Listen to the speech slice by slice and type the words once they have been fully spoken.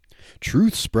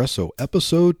Truth Espresso,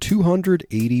 episode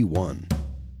 281.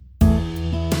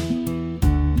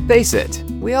 Face it,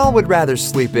 we all would rather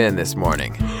sleep in this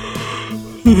morning.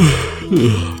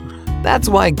 That's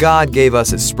why God gave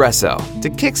us espresso, to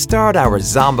kickstart our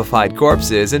zombified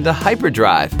corpses into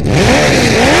hyperdrive.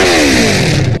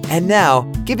 And now,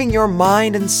 giving your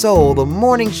mind and soul the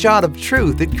morning shot of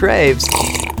truth it craves.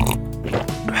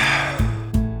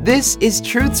 This is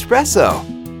Truth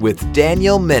Espresso with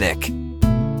Daniel Minnick.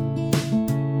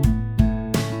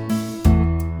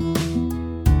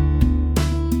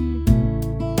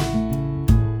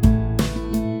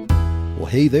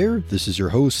 Hey there, this is your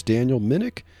host, Daniel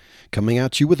Minnick, coming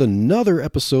at you with another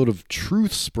episode of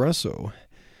Truth Espresso.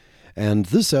 And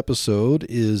this episode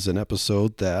is an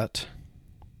episode that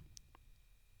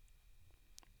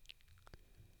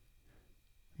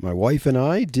my wife and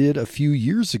I did a few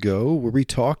years ago, where we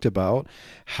talked about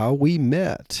how we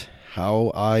met,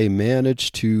 how I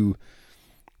managed to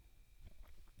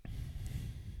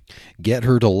get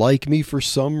her to like me for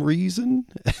some reason.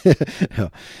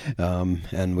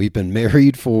 And we've been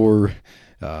married for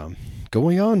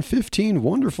going on 15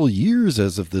 wonderful years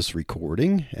as of this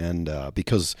recording. And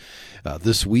because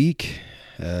this week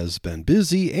has been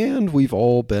busy, and we've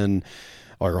all been,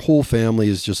 our whole family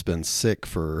has just been sick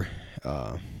for,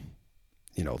 the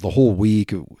whole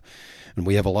week. And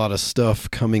we have a lot of stuff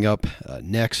coming up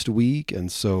next week.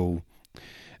 And so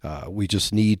we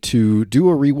just need to do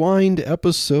a rewind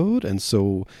episode, and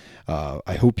so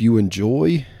I hope you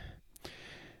enjoy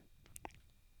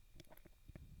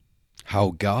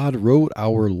how God wrote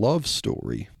our love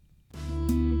story.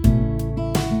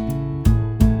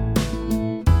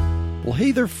 Well,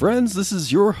 hey there, friends. This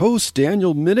is your host,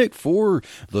 Daniel Minnick, for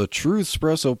the Truth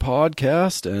Espresso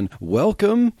podcast, and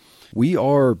welcome. We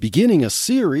are beginning a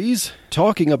series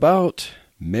talking about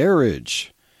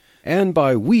marriage. And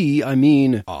by we, I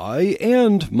mean I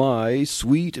and my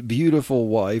sweet, beautiful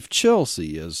wife,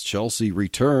 Chelsea, as Chelsea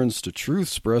returns to Truth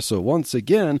Espresso once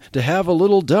again to have a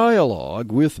little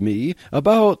dialogue with me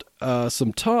about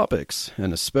some topics.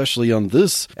 And especially on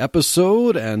this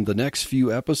episode and the next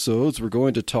few episodes, we're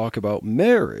going to talk about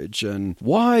marriage. And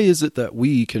why is it that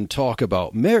we can talk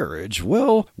about marriage?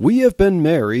 Well, we have been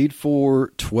married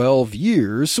for 12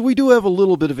 years, so we do have a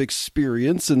little bit of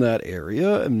experience in that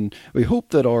area, and we hope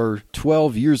that our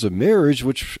 12 years of marriage,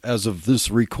 which as of this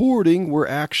recording, we're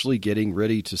actually getting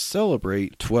ready to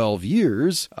celebrate 12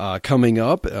 years coming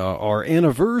up, our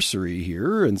anniversary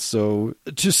here. And so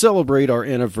to celebrate our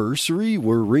anniversary,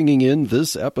 we're ringing in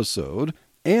this episode,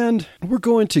 and we're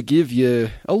going to give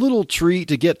you a little treat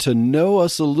to get to know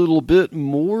us a little bit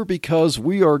more, because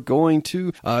we are going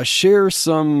to share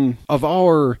some of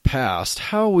our past,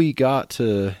 how we got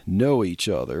to know each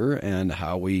other, and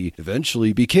how we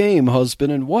eventually became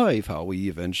husband and wife, how we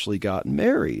eventually got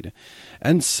married.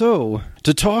 And so,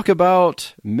 to talk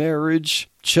about marriage,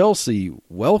 Chelsea,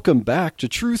 welcome back to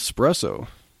Truth Espresso.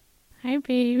 Hi,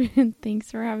 babe.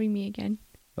 Thanks for having me again.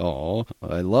 Oh,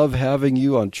 I love having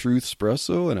you on Truth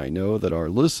Espresso, and I know that our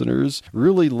listeners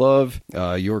really love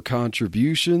your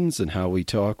contributions and how we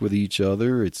talk with each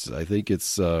other. I think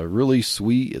it's really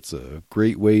sweet. It's a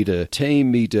great way to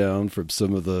tame me down from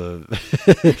some of the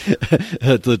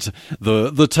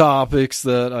the topics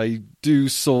that I do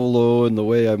solo and the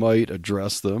way I might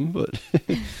address them. But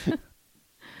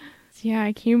yeah,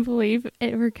 I can't believe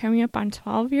we're coming up on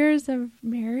 12 years of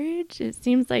marriage. It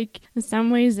seems like in some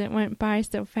ways it went by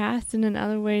so fast, and in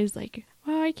other ways, like,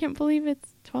 wow, I can't believe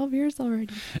it's 12 years already.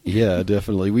 Yeah,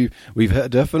 definitely. We've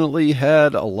definitely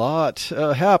had a lot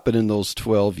happen in those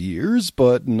 12 years,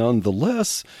 but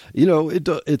nonetheless,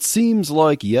 it seems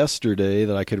like yesterday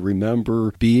that I could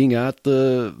remember being at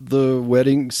the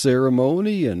wedding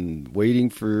ceremony and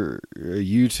waiting for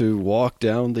you to walk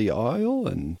down the aisle.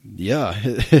 And yeah,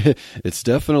 it's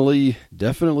definitely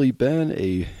been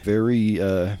a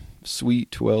very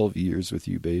sweet 12 years with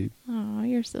you, babe. Oh,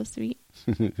 you're so sweet.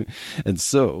 And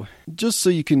so, just so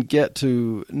you can get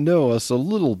to know us a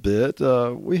little bit,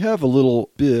 we have a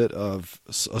little bit of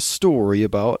a story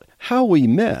about how we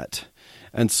met.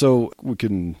 And so we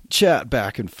can chat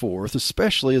back and forth,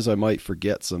 especially as I might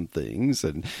forget some things,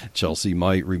 and Chelsea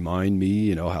might remind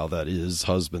me, how that is.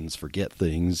 Husbands forget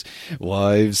things.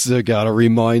 Wives got to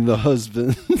remind the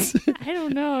husbands. I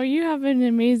don't know. You have an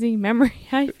amazing memory.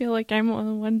 I feel like I'm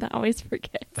the one that always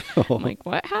forgets. Oh. I'm like,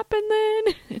 what happened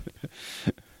then?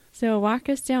 So walk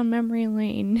us down memory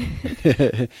lane.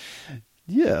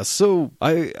 Yeah, so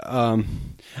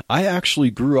I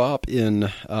actually grew up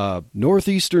in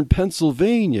northeastern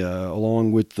Pennsylvania,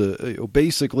 along with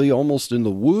basically almost in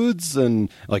the woods and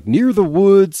like near the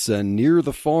woods and near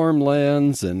the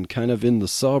farmlands and kind of in the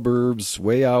suburbs,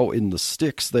 way out in the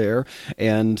sticks there.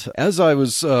 And as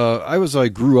I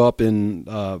grew up in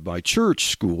my church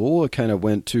school, I kind of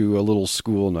went to a little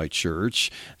school night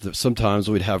church. Sometimes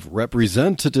we'd have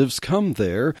representatives come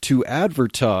there to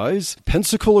advertise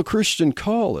Pensacola Christian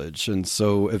College. And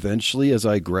so eventually, as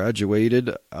I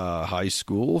graduated high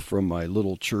school from my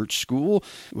little church school,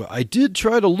 I did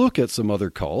try to look at some other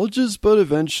colleges, but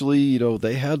eventually,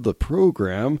 they had the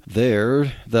program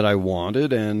there that I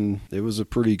wanted, and it was a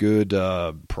pretty good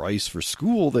price for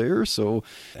school there. So,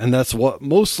 and that's what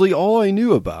mostly all I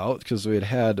knew about, because we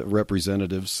had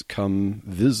representatives come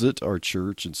visit our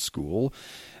church and school.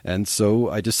 And so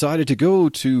I decided to go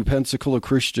to Pensacola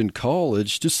Christian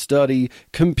College to study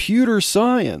computer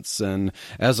science. And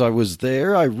as I was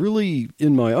there,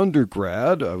 in my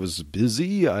undergrad, I was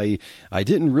busy. I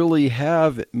didn't really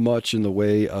have much in the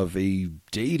way of a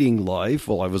dating life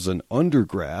while I was an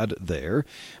undergrad there.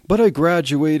 But I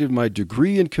graduated my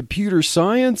degree in computer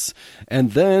science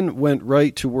and then went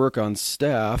right to work on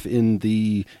staff in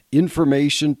the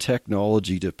information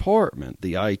technology department,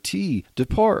 the IT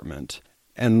department.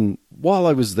 And while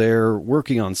I was there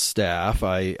working on staff,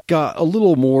 I got a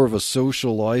little more of a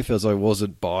social life as I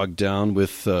wasn't bogged down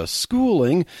with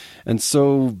schooling. And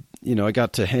so, I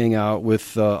got to hang out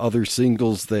with other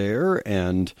singles there.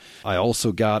 And I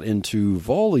also got into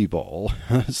volleyball.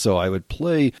 So I would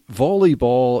play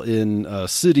volleyball in a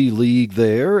city league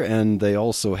there. And they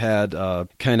also had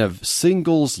kind of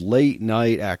singles late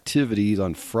night activities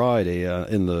on Friday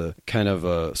in the kind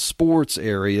of sports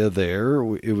area there.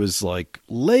 It was like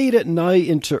late at night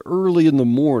into early in the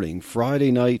morning,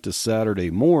 Friday night to Saturday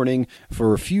morning.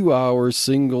 For a few hours,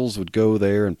 singles would go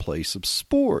there and play some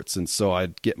sports. And so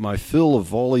I'd get my fill of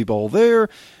volleyball there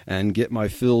and get my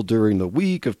fill during the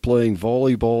week of playing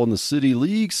volleyball in the city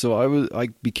league. So I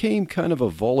became kind of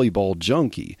a volleyball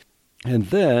junkie. And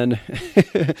then,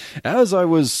 as I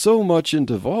was so much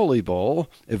into volleyball,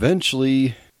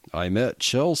 eventually I met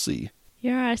Chelsea.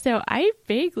 Yeah, so I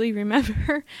vaguely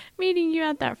remember meeting you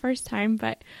at that first time,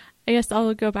 but I guess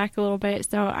I'll go back a little bit.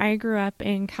 So I grew up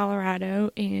in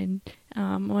Colorado and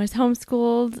was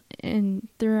homeschooled and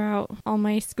throughout all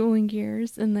my schooling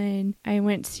years. And then I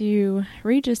went to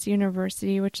Regis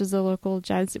University, which is a local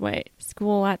Jesuit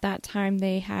school at that time.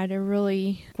 They had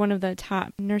one of the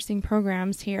top nursing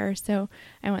programs here. So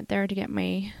I went there to get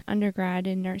my undergrad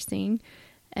in nursing.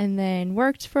 And then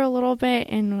worked for a little bit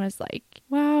and was like,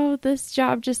 wow, this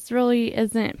job just really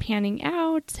isn't panning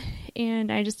out.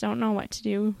 And I just don't know what to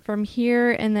do from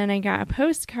here. And then I got a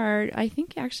postcard. I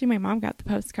think actually my mom got the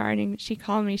postcard and she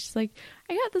called me. She's like,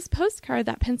 I got this postcard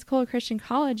that Pensacola Christian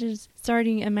College is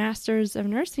starting a Master's of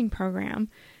Nursing program.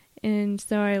 And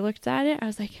so I looked at it. I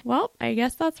was like, well, I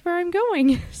guess that's where I'm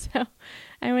going. So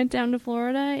I went down to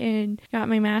Florida and got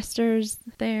my master's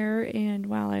there. And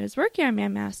while I was working on my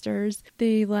master's,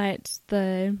 they let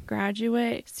the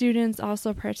graduate students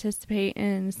also participate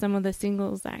in some of the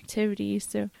singles activities.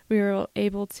 So we were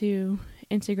able to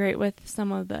integrate with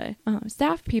some of the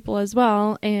staff people as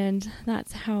well. And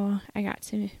that's how I got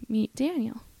to meet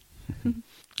Daniel.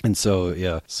 And so,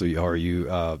 are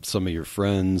you, some of your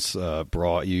friends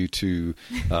brought you to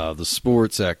the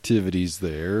sports activities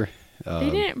there? They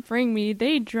didn't bring me.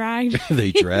 They dragged me.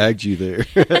 They dragged you there.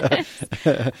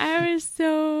 I was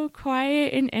so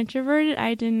quiet and introverted.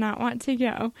 I did not want to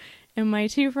go. And my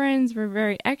two friends were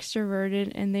very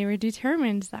extroverted, and they were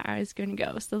determined that I was going to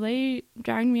go. So they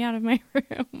dragged me out of my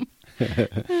room.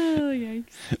 Oh,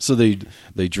 yikes. So they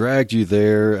dragged you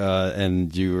there,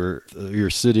 and you're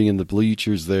sitting in the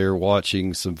bleachers there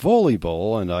watching some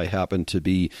volleyball, and I happened to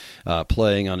be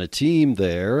playing on a team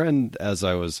there. And as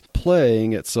I was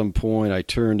playing, at some point, I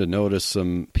turned to notice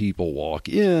some people walk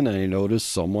in, and I noticed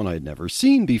someone I'd never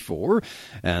seen before,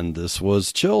 and this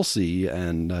was Chelsea,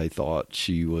 and I thought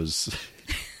she was...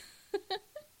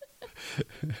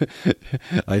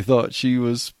 I thought she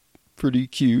was pretty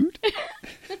cute.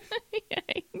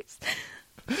 Yikes.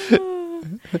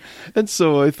 And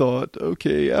so I thought,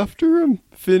 okay, after I'm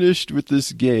finished with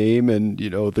this game, and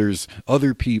there's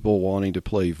other people wanting to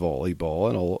play volleyball,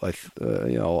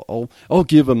 and I'll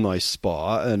give them my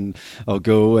spot, and I'll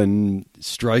go and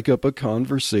strike up a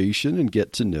conversation and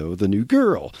get to know the new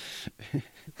girl.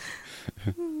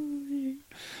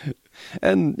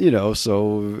 And,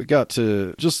 so got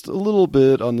to just a little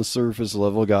bit on the surface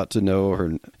level, got to know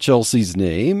her, Chelsea's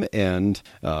name and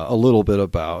a little bit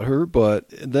about her. But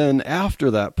then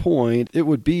after that point, it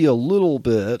would be a little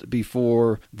bit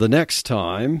before the next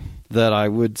time that I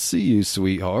would see you,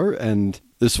 sweetheart. And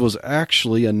this was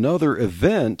actually another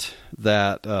event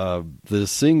that the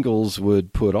singles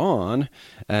would put on.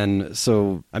 And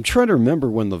so I'm trying to remember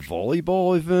when the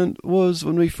volleyball event was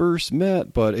when we first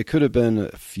met, but it could have been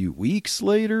a few weeks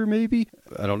later, maybe.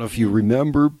 I don't know if you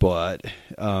remember, but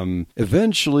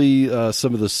eventually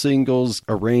some of the singles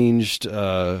arranged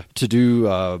to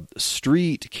do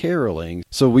street caroling.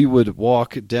 So we would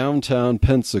walk downtown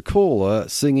Pensacola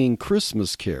singing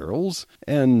Christmas carols.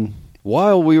 And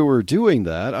while we were doing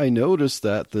that, I noticed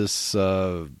that this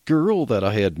girl that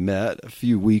I had met a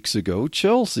few weeks ago,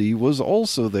 Chelsea, was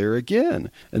also there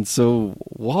again. And so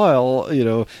while,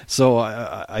 so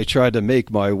I tried to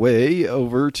make my way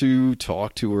over to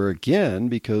talk to her again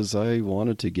because I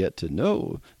wanted to get to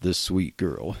know this sweet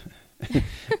girl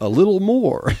a little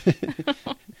more.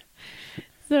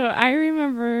 So I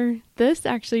remember this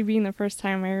actually being the first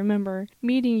time I remember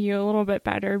meeting you a little bit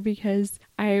better because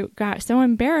I got so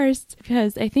embarrassed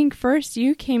because I think first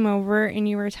you came over and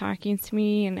you were talking to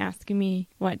me and asking me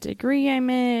what degree I'm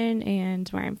in and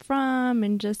where I'm from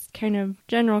and just kind of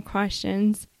general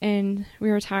questions. And we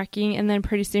were talking and then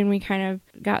pretty soon we kind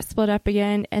of got split up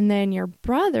again. And then your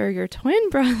brother, your twin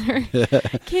brother,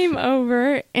 came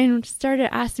over and started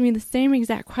asking me the same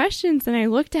exact questions. And I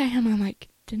looked at him, I'm like,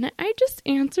 didn't I just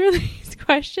answer these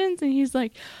questions? And he's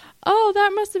like, oh,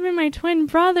 that must have been my twin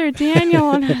brother,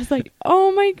 Daniel. And I was like,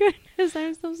 oh my goodness,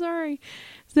 I'm so sorry.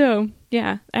 So,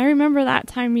 yeah, I remember that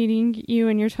time meeting you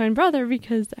and your twin brother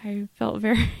because I felt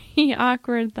very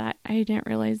awkward that I didn't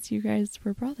realize you guys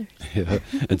were brothers. Yeah,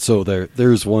 and so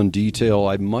there's one detail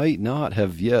I might not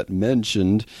have yet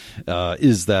mentioned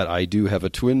is that I do have a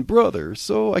twin brother.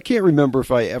 So I can't remember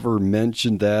if I ever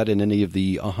mentioned that in any of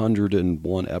the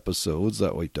 101 episodes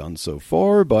that we've done so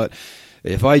far, but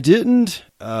if I didn't,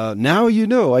 now you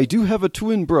know I do have a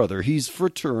twin brother. He's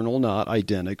fraternal, not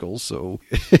identical. So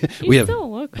you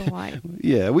still look alike.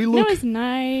 Yeah, we look. That was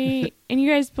nice, and you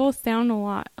guys both sound a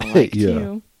lot alike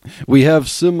too. We have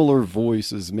similar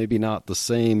voices, maybe not the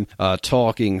same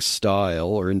talking style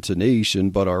or intonation,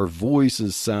 but our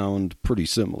voices sound pretty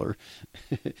similar.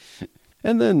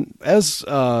 And then as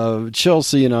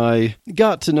Chelsea and I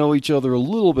got to know each other a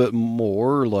little bit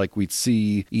more, like we'd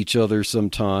see each other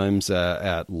sometimes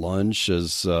at lunch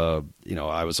as,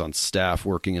 I was on staff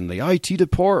working in the IT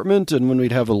department, and when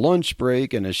we'd have a lunch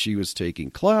break and as she was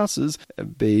taking classes,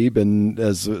 babe, and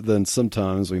then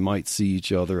sometimes we might see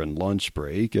each other in lunch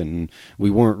break, and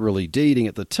we weren't really dating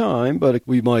at the time, but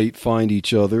we might find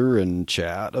each other and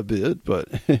chat a bit, but...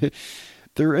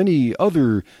 There any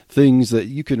other things that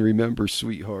you can remember,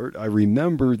 sweetheart? I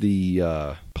remember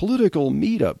the political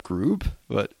meetup group,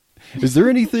 but is there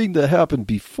anything that happened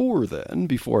before then,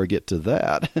 before I get to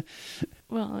that?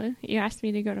 Well, you asked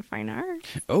me to go to fine arts.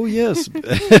 Oh, yes.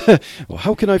 Well,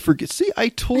 how can I forget? See, I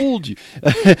told you.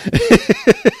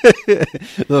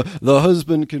 The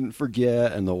husband can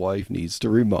forget and the wife needs to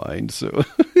remind, so...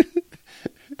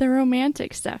 The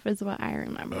romantic stuff is what I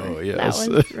remember. Oh, yes.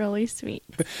 That was really sweet.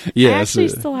 Yes. I actually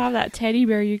still have that teddy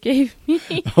bear you gave me.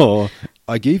 Oh,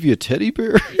 I gave you a teddy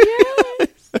bear?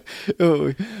 Yes.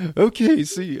 Oh, okay.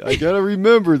 See, I got to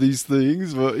remember these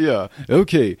things. But yeah.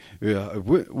 Okay. Yeah.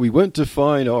 We went to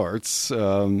fine arts.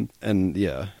 And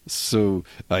yeah. So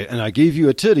I gave you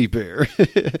a teddy bear.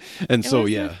 And so,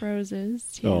 yeah. With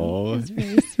roses, too. Oh. It was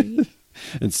very sweet.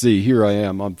 And see, here I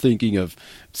am. I'm thinking of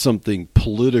something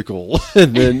political.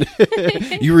 And then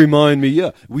you remind me,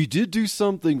 yeah, we did do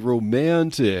something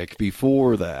romantic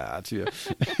before that. Yeah.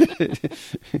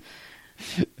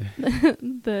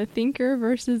 The thinker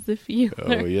versus the feeler.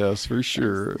 Oh, yes, for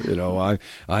sure.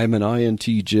 I'm an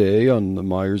INTJ on the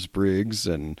Myers-Briggs,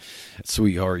 and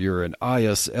sweetheart, you're an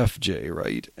ISFJ,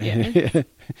 right? Yeah.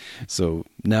 So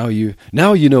now you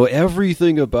know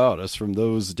everything about us from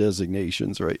those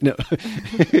designations, right? No.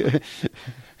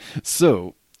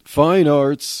 So fine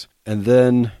arts, and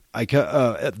then I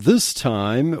at this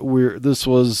time this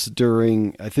was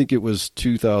during, I think it was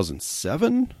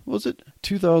 2007, was it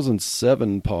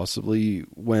 2007 possibly,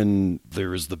 when there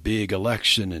was the big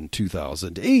election in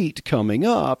 2008 coming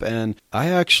up, and I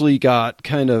actually got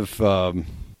kind of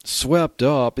swept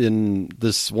up in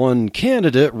this one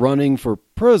candidate running for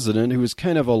president who was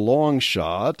kind of a long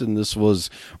shot, and this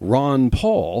was Ron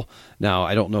Paul. Now,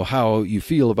 I don't know how you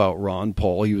feel about Ron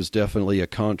Paul. He was definitely a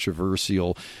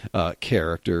controversial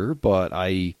character, but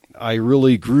I I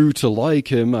really grew to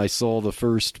like him. I saw the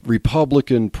first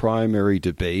Republican primary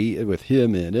debate with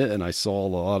him in it, and I saw a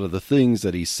lot of the things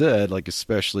that he said, like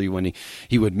especially when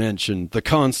he would mention the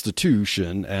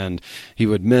Constitution and he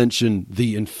would mention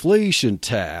the inflation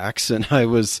tax, and I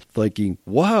was thinking,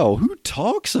 wow, who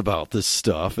talks about this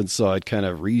stuff? And so I'd kind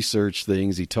of research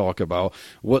things. He'd talk about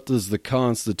what does the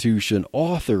Constitution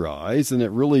authorize, and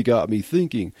it really got me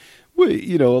thinking, wait,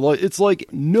 it's like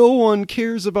no one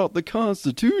cares about the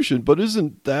Constitution, but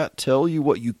isn't that tell you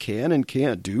what you can and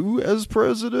can't do as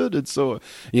president? And so,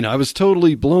 I was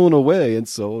totally blown away. And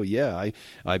so, yeah,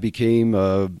 I became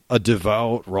a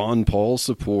devout Ron Paul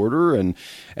supporter, and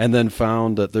then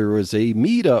found that there was a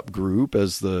meetup group,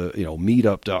 as the,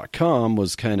 meetup.com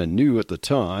was kind of new at the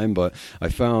time, but I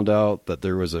found out that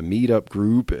there was a meetup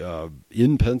group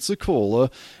in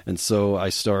Pensacola, and so I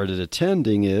started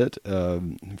attending it,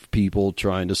 people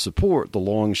trying to support the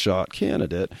long shot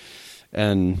candidate.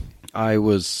 And I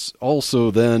was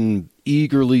also then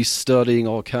eagerly studying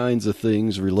all kinds of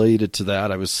things related to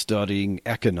that. I was studying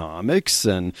economics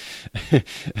and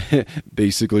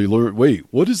basically learned, wait,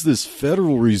 what is this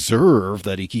Federal Reserve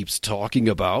that he keeps talking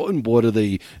about, and what do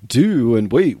they do? And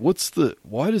wait,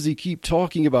 why does he keep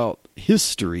talking about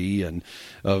history and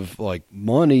of like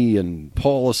money and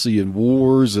policy and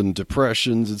wars and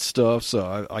depressions and stuff?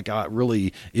 So I got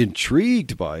really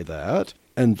intrigued by that.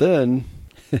 And then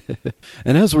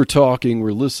and as we're talking,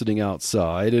 we're listening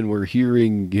outside, and we're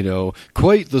hearing,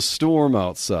 quite the storm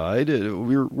outside.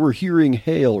 We're hearing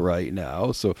hail right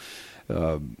now, so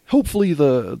hopefully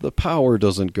the power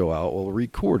doesn't go out while we're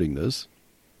recording this.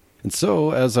 And so,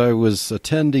 as I was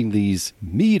attending these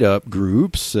meetup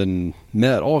groups and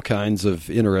met all kinds of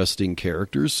interesting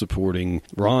characters supporting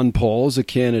Ron Paul as a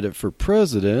candidate for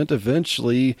president,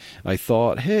 eventually I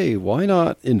thought, hey, why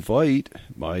not invite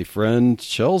my friend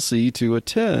Chelsea to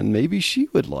attend? Maybe she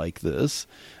would like this.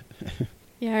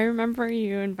 Yeah, I remember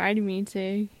you invited me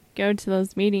to go to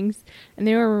those meetings, and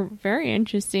they were very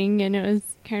interesting, and it was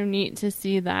kind of neat to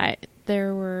see that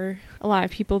there were a lot of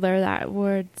people there that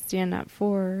would stand up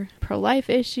for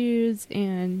pro-life issues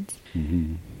and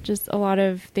just a lot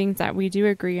of things that we do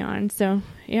agree on. So,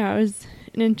 yeah, it was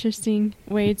an interesting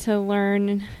way to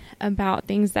learn about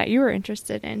things that you were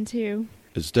interested in, too.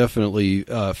 It's definitely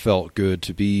felt good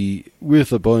to be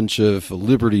with a bunch of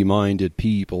liberty-minded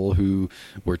people who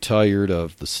were tired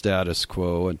of the status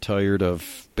quo and tired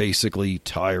of basically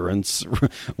tyrants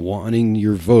wanting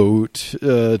your vote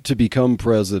to become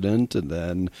president and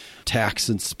then tax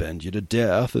and spend you to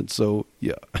death. And so,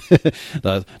 yeah,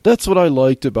 that's what I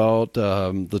liked about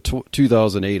the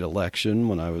 2008 election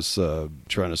when I was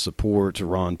trying to support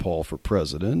Ron Paul for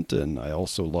president. And I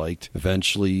also liked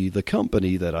eventually the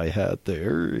company that I had there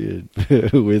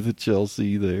with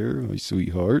Chelsea there, my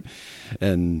sweetheart.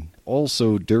 And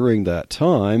also during that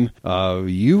time,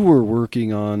 you were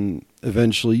working on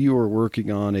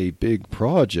a big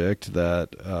project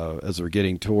that, as we're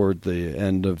getting toward the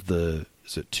end of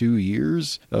is it 2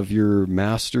 years of your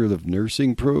Master of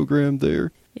Nursing program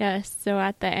there? Yes. So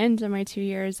at the end of my 2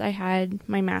 years, I had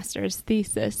my master's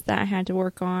thesis that I had to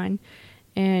work on.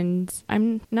 And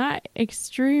I'm not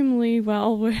extremely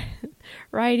well with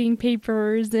writing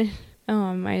papers. And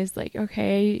I was like,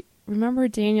 okay, remember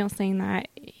Daniel saying that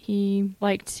he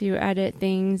liked to edit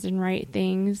things and write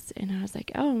things. And I was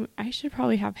like, oh, I should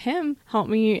probably have him help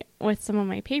me with some of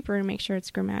my paper and make sure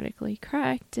it's grammatically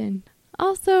correct. And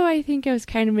also, I think it was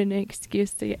kind of an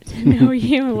excuse to get to know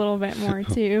you a little bit more,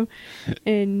 too.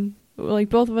 And like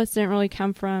both of us didn't really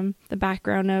come from the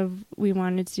background of we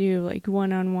wanted to do like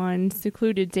one-on-one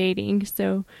secluded dating.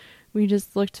 So we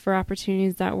just looked for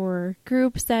opportunities that were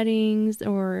group settings,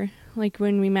 or like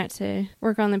when we met to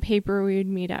work on the paper, we would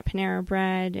meet at Panera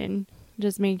Bread, and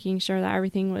just making sure that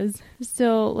everything was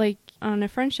still like on a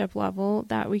friendship level,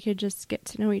 that we could just get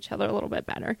to know each other a little bit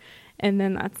better. And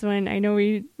then that's when, I know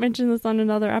we mentioned this on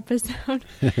another episode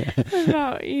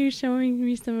about you showing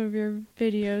me some of your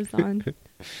videos on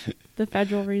the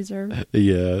Federal Reserve.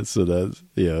 Yeah, so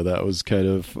that was kind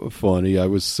of funny. I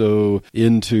was so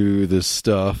into this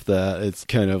stuff that it's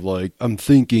kind of like I'm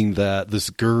thinking that this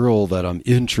girl that I'm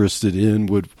interested in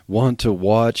would want to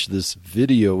watch this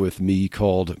video with me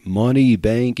called Money,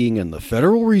 Banking, and the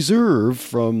Federal Reserve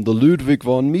from the Ludwig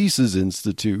von Mises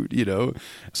Institute,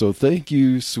 So thank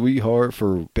you, sweetheart,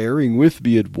 for bearing with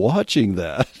me and watching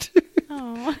that.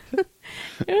 Oh, it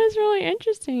was really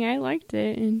interesting. I liked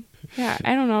it. And yeah,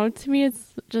 I don't know. To me,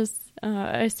 it's just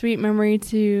a sweet memory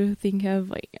to think of,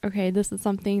 like, okay, this is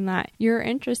something that you're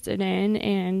interested in.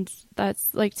 And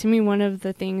that's, like, to me, one of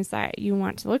the things that you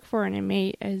want to look for in a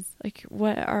mate is, like,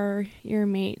 what are your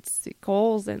mate's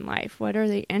goals in life? What are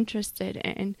they interested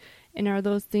in? And are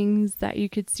those things that you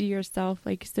could see yourself,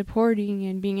 like, supporting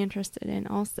and being interested in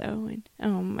also?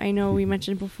 And I know we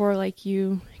mentioned before, like,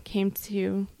 you came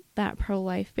to that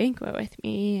pro-life banquet with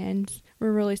me and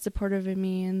were really supportive of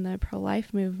me in the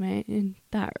pro-life movement. And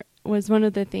that was one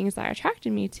of the things that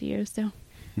attracted me to you. So,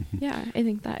 yeah, I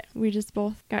think that we just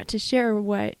both got to share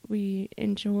what we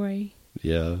enjoy.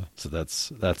 Yeah, so that's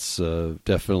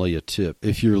definitely a tip.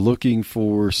 If you're looking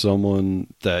for someone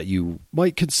that you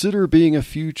might consider being a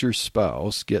future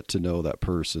spouse, get to know that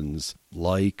person's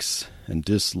likes and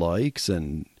dislikes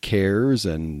and cares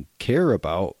and care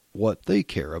about what they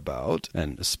care about,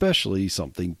 and especially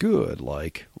something good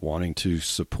like wanting to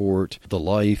support the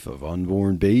life of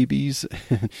unborn babies.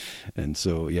 And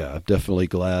so, yeah, I'm definitely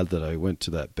glad that I went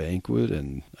to that banquet.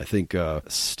 And I think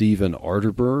Stephen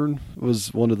Arterburn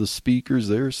was one of the speakers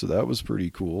there, so that was pretty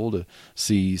cool to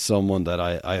see someone that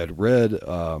I had read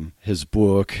his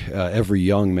book, Every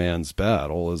Young Man's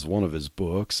Battle, is one of his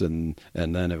books, and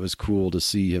then it was cool to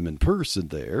see him in person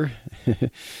there.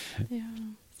 Yeah.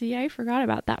 See, I forgot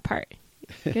about that part.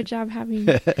 Good job having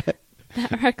that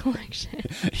recollection.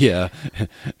 Yeah.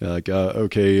 Like,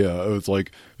 it's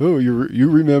like, oh, you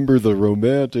remember the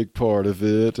romantic part of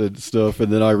it and stuff,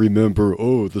 and then I remember,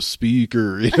 oh, the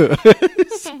speaker. Oh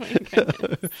my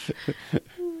goodness.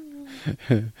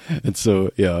 And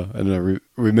so, yeah, and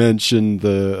we mentioned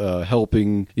the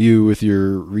helping you with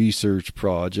your research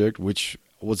project, which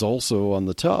was also on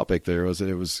the topic there.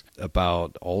 It was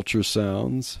about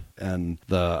ultrasounds and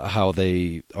how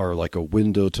they are like a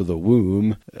window to the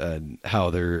womb, and how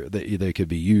they could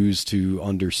be used to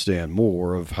understand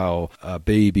more of how a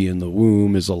baby in the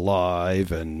womb is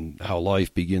alive and how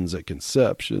life begins at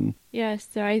conception. Yes,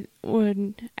 so I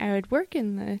would work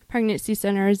in the pregnancy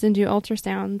centers and do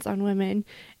ultrasounds on women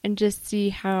and just see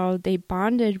how they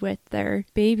bonded with their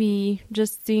baby.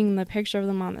 Just seeing the picture of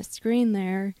them on the screen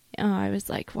there, I was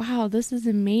like, wow, this is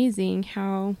amazing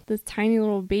how this tiny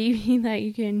little baby that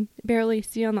you can barely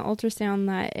see on the ultrasound,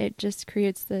 that it just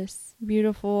creates this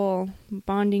beautiful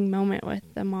bonding moment with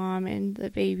the mom and the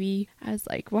baby. I was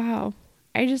like, wow.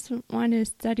 I just want to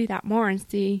study that more and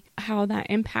see how that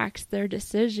impacts their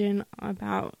decision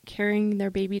about carrying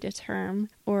their baby to term,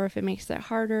 or if it makes it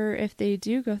harder if they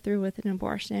do go through with an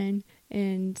abortion.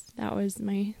 And that was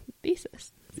my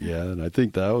thesis. Yeah, and I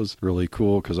think that was really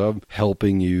cool because I'm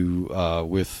helping you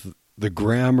with the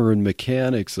grammar and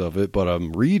mechanics of it, but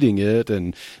I'm reading it,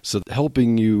 and so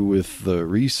helping you with the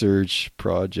research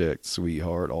project,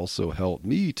 sweetheart, also helped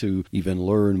me to even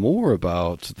learn more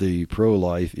about the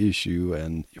pro-life issue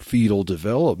and fetal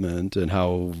development and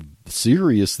how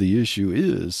serious the issue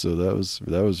is. So that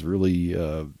was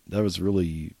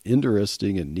really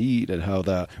interesting and neat, and how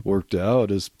that worked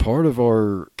out as part of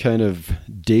our kind of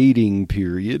dating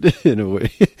period in a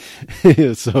way.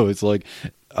 So it's like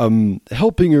I'm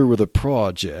helping her with a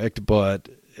project, but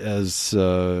as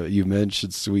you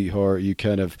mentioned, sweetheart, you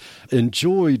kind of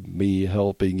enjoyed me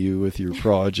helping you with your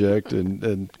project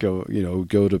and go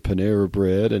to Panera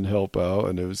Bread and help out.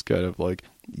 And it was kind of like,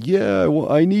 yeah,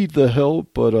 well, I need the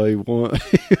help, but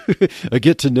I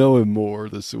get to know him more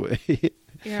this way.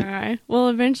 Yeah. Well,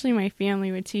 eventually my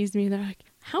family would tease me. They're like,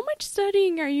 how much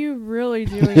studying are you really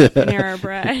doing at Panera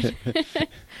Bread?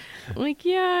 Like,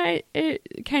 yeah,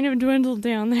 it kind of dwindled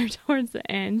down there towards the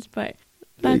end, but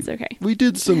that's okay. We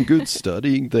did some good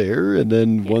studying there, and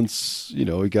then once,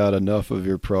 we got enough of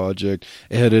your project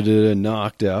edited and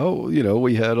knocked out,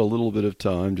 we had a little bit of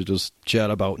time to just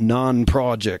chat about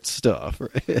non-project stuff.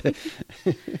 Right?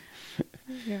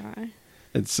 Yeah.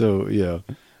 And so, yeah.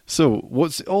 So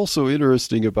what's also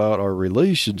interesting about our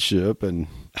relationship and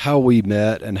how we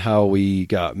met and how we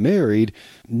got married,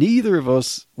 neither of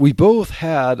us, we both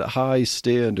had high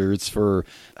standards for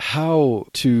how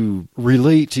to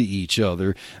relate to each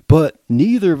other, but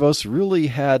neither of us really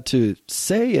had to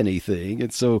say anything.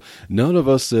 And so none of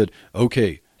us said,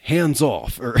 okay, hands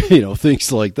off, or,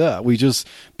 things like that. We just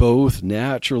both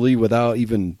naturally, without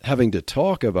even having to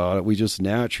talk about it, we just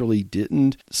naturally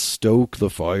didn't stoke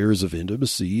the fires of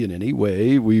intimacy in any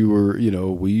way. We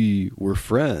were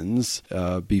friends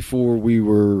before we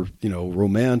were,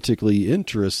 romantically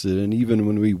interested. And even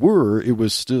when we were, it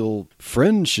was still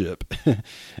friendship.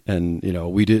 And,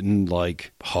 we didn't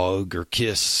like hug or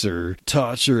kiss or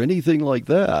touch or anything like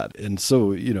that. And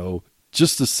so,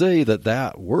 just to say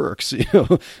that works,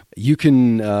 you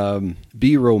can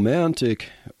be romantic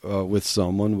with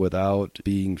someone without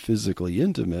being physically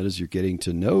intimate as you're getting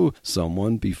to know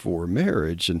someone before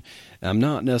marriage. And I'm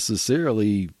not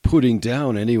necessarily putting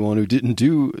down anyone who didn't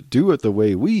do it the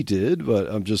way we did,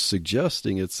 but I'm just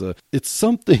suggesting it's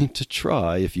something to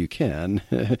try if you can,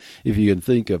 if you can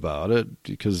think about it,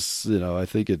 because, I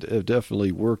think it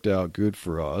definitely worked out good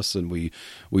for us, and we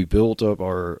built up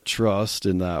our trust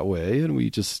in that way, and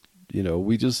we just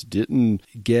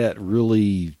didn't get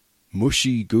really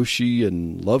mushy gushy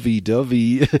and lovey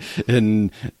dovey and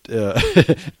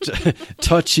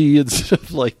touchy and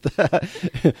stuff like that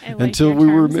until we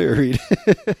were married.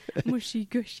 Mushy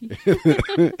gushy.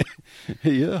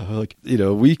 Yeah,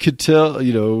 we could tell,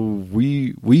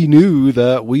 we knew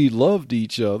that we loved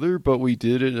each other, but we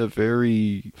dated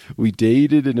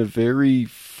in a very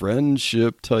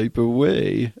friendship type of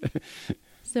way.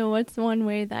 So what's one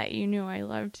way that you knew I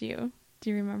loved you? Do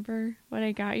you remember what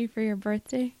I got you for your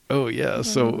birthday? Oh, yeah.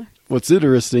 So what's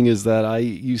interesting is that I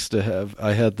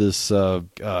had this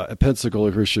at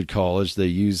Pensacola Christian College, they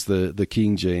use the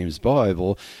King James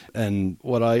Bible. And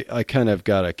what I kind of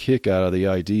got a kick out of the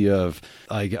idea of,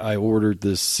 I ordered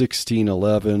this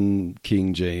 1611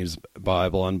 King James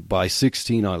Bible. And by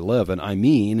 1611, I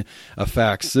mean a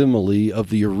facsimile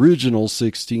of the original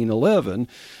 1611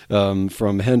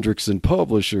 from Hendrickson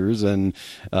Publishers. And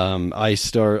I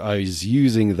was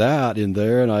using that in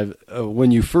there. And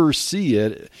when you first see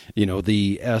it,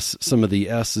 some of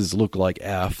the S's look like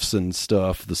F's and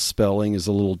stuff. The spelling is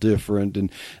a little different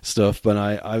and stuff, but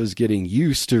I was getting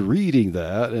used to reading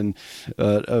that. And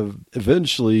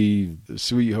eventually,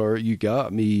 sweetheart, you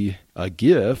got me a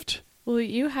gift. Well,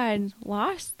 you had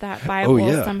lost that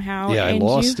Bible somehow. Yeah, I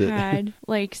lost it. And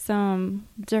you had some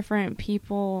different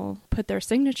people put their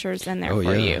signatures in there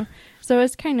for you. So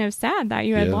it's kind of sad that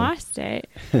you had lost it.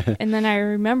 And then I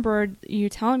remembered you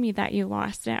telling me that you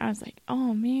lost it. I was like,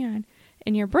 oh, man.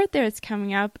 And your birthday was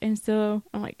coming up. And so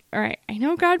I'm like, all right, I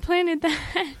know God planted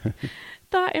that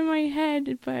thought in my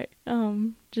head, but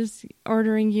just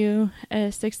ordering you a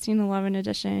 1611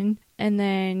 edition. And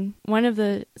then one of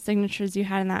the signatures you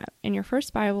had in your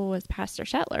first Bible was Pastor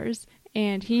Shetler's.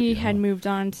 And he had moved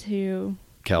on to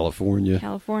California.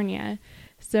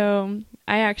 So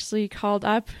I actually called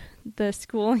up the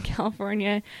school in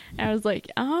California. And I was like,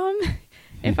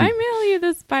 if I mail you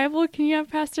this Bible, can you have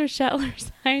Pastor Shetler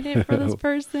sign it for this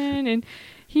person? And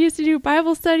he used to do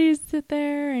Bible studies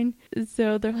there. And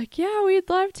so they're like, yeah, we'd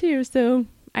love to. So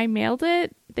I mailed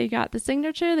it. They got the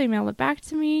signature. They mailed it back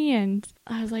to me. And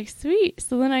I was like, sweet.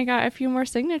 So then I got a few more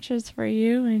signatures for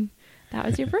you. And that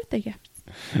was your birthday gift.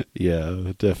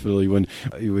 Yeah, definitely. When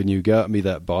you got me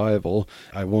that Bible,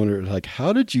 I wondered,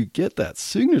 how did you get that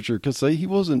signature? Because he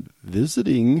wasn't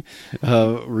visiting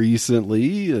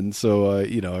recently, and so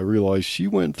I realized she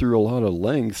went through a lot of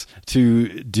lengths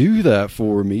to do that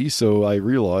for me. So I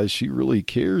realized she really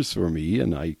cares for me,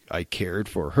 and I cared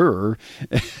for her,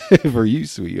 for you,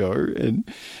 sweetheart. And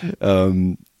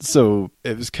so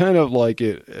it was kind of like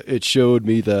it showed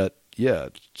me that. Yeah,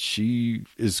 she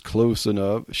is close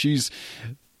enough. She's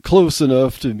close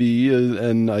enough to me,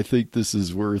 and I think this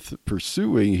is worth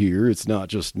pursuing here. It's not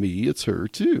just me, it's her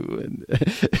too. And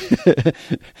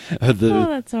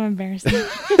that's so embarrassing.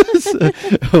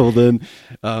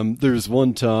 There's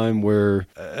one time where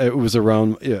it was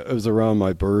around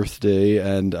my birthday,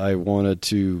 and I wanted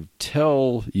to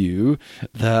tell you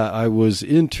that I was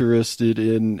interested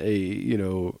in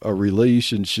a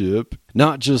relationship,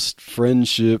 not just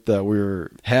friendship that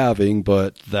we're having,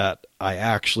 but that I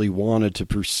actually wanted to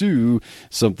pursue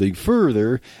something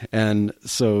further. And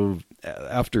so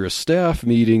after a staff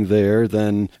meeting there,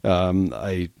 then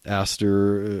I asked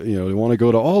her, do you want to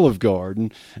go to Olive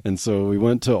Garden? And so we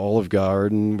went to Olive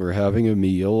Garden. We're having a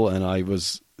meal, and I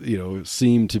was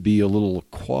seemed to be a little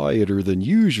quieter than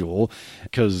usual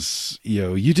because,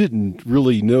 you didn't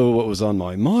really know what was on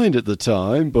my mind at the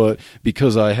time, but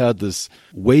because I had this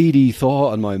weighty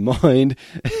thought on my mind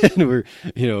and we're,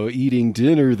 eating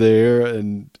dinner there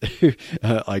and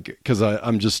because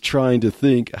I'm just trying to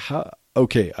think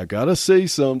okay, I gotta say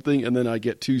something, and then I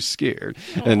get too scared.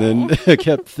 Aww. And then I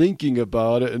kept thinking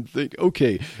about it and think,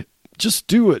 okay, just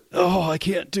do it. Oh, I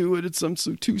can't do it. I'm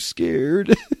so too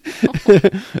scared.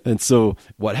 And so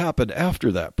what happened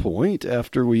after that point,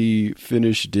 after we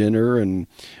finished dinner and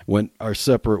went our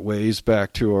separate ways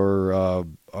back to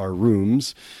our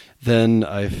rooms, then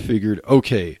I figured,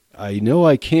 okay, I know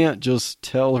I can't just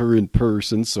tell her in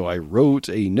person, so I wrote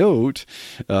a note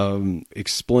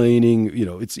explaining,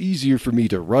 it's easier for me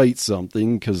to write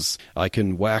something because I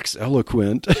can wax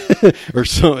eloquent or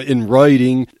so in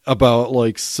writing about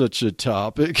like such a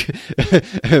topic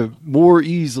more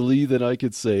easily than I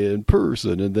could say in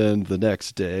person. And then the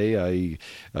next day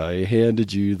I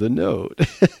handed you the note.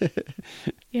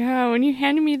 Yeah, when you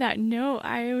handed me that note,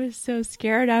 I was so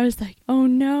scared. I was like, oh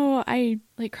no, I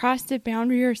like crossed a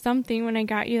boundary or something when I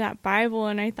got you that Bible,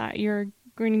 and I thought you were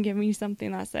going to give me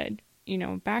something that said,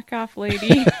 back off,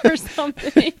 lady, or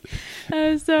something. I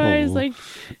was like,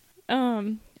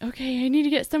 okay, I need to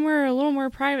get somewhere a little more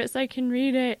private so I can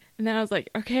read it. And then I was like,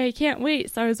 okay, I can't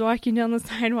wait. So I was walking down the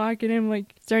sidewalk and I'm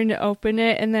like starting to open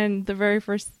it. And then the very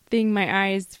first thing my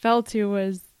eyes fell to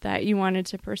was that you wanted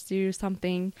to pursue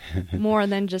something more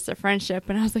than just a friendship.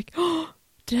 And I was like, oh,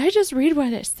 did I just read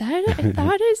what it said? I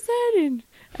thought it said. And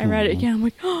I read it again. I'm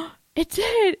like, oh, it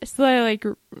did. So I like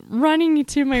running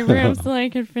to my room so I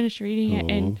could finish reading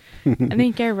it. And I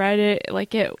think I read it,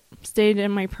 like it stayed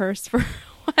in my purse for a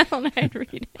while and I'd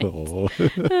read it.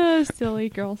 Oh, silly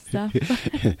girl stuff.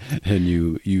 And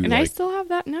you and like, I still have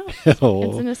that note. Oh.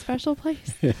 It's in a special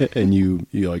place. And you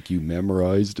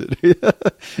memorized it.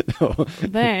 No.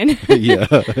 Then, yeah.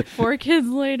 4 kids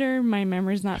later, my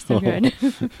memory's not so good.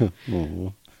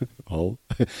 Oh. Well,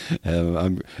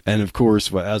 and of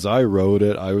course, as I wrote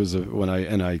it,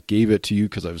 I gave it to you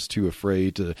because I was too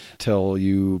afraid to tell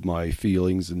you my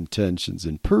feelings and intentions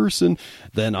in person.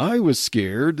 Then I was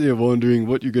scared, wondering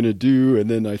what you're going to do. And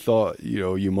then I thought,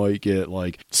 you might get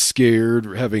like scared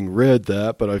having read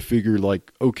that, but I figured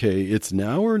like, okay, it's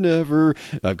now or never.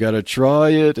 I've got to try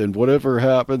it, and whatever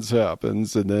happens,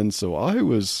 happens. And then so I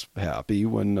was happy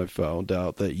when I found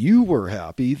out that you were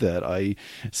happy that I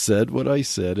said what I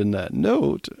said in that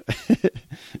note.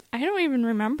 I don't even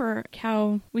remember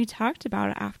how we talked about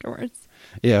it afterwards.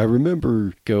 Yeah, I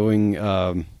remember going,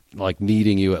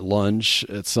 meeting you at lunch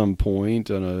at some point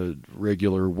on a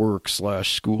regular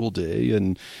work/school day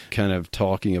and kind of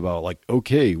talking about like,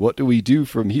 okay, what do we do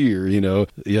from here?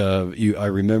 I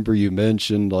remember you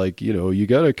mentioned like, you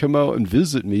got to come out and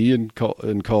visit me in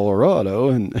Colorado.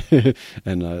 And,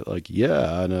 and I like,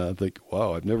 yeah. And I think,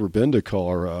 wow, I've never been to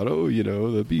Colorado,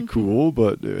 that'd be cool.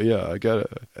 But yeah, I gotta,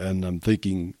 and I'm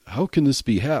thinking, how can this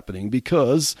be happening?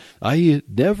 Because I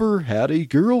never had a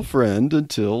girlfriend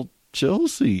until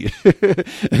Chelsea.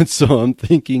 And so I'm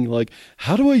thinking like,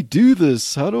 how do I do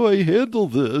this? How do I handle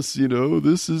this?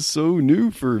 This is so new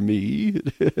for me.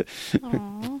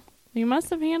 Aw, you must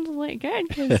have handled it good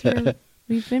because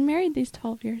we've been married these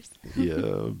 12 years.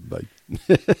 Yeah,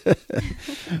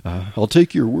 I'll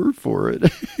take your word for it.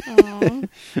 Well,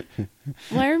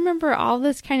 I remember all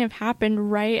this kind of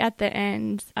happened right at the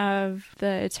end of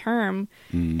the term.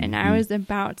 And I was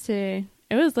about to,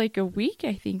 it was like a week,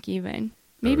 I think even.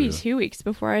 Maybe 2 weeks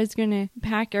before I was going to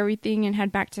pack everything and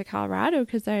head back to Colorado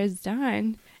because I was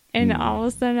done. And all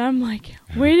of a sudden I'm like,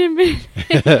 wait a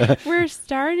minute. We're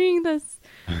starting this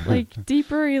like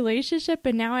deeper relationship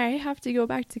and now I have to go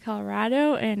back to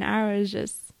Colorado. And I was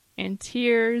just in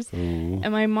tears. And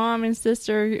my mom and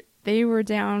sister, they were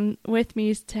down with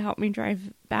me to help me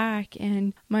drive back.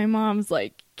 And my mom's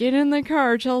like, get in the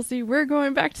car, Chelsea. We're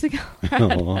going back to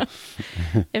Colorado.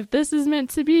 If this is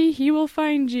meant to be, he will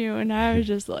find you. And I was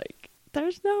just like,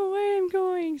 there's no way I'm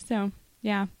going. So,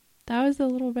 yeah, that was a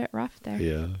little bit rough there.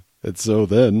 Yeah. And so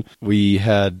then we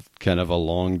had kind of a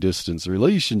long distance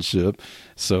relationship.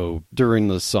 So during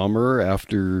the summer,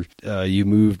 after you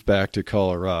moved back to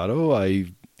Colorado, I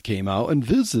came out and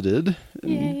visited.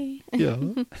 Yay. Yeah.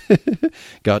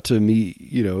 Got to meet,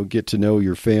 get to know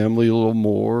your family a little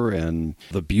more and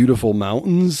the beautiful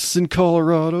mountains in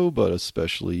Colorado, but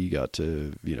especially got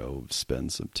to,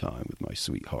 spend some time with my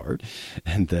sweetheart.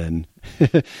 And then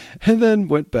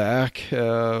went back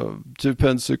to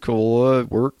Pensacola,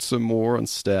 worked some more on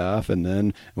staff. And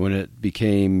then when it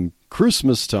became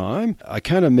Christmas time, I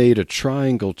kind of made a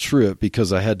triangle trip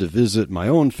because I had to visit my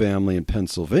own family in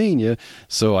Pennsylvania.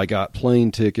 So I got plane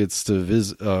tickets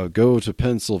to go to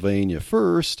Pennsylvania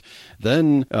first,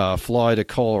 then fly to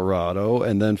Colorado,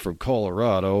 and then from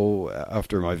Colorado,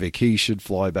 after my vacation,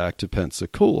 fly back to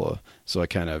Pensacola. So I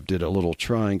kind of did a little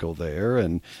triangle there.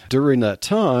 And during that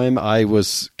time, I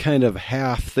was kind of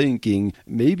half thinking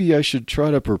maybe I should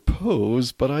try to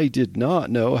propose, but I did not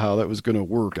know how that was going to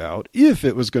work out, if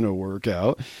it was going to work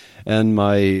out. And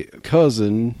my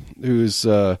cousin, who's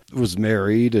was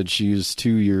married, and she's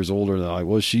 2 years older than I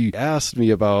was, she asked me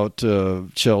about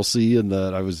Chelsea and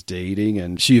that I was dating,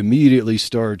 and she immediately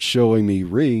started showing me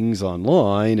rings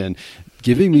online and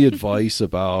giving me advice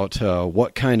about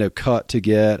what kind of cut to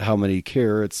get, how many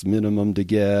carats minimum to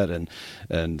get,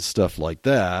 and stuff like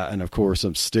that. And of course,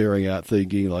 I'm staring at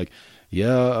thinking like,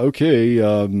 yeah, okay,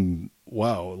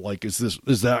 wow, like, is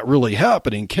that really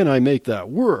happening? Can I make that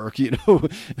work?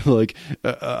 Like,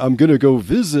 I'm going to go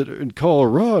visit in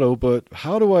Colorado, but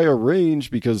how do I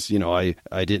arrange? Because, I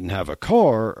didn't have a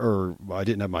car, or I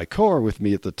didn't have my car with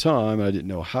me at the time. I didn't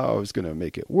know how I was going to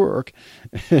make it work.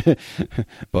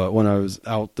 But when I was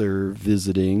out there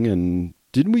visiting, and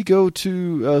didn't we go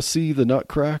to see the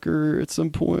Nutcracker at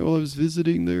some point while I was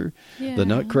visiting there? Yeah. The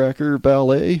Nutcracker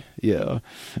ballet? Yeah.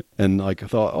 And like I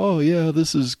thought, oh yeah,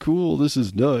 this is cool. This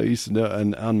is nice.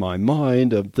 And on my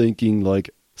mind, I'm thinking like,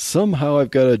 somehow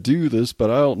I've got to do this, but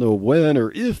I don't know when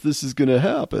or if this is going to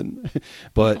happen.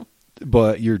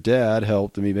 But your dad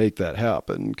helped me make that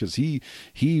happen, because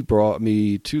he brought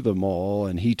me to the mall,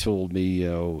 and he told me,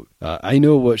 I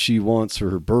know what she wants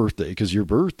for her birthday, because your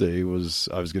birthday I was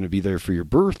going to be there for your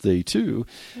birthday too.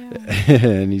 Yeah.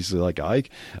 And he's like,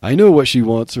 I know what she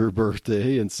wants for her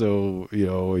birthday. And so,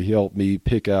 he helped me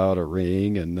pick out a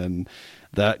ring, and then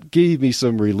that gave me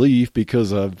some relief,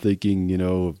 because I'm thinking,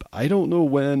 I don't know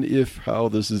when, if, how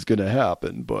this is going to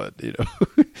happen, but,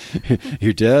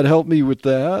 your dad helped me with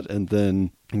that, and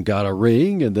then got a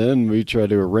ring, and then we tried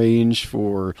to arrange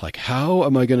for, like, how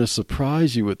am I going to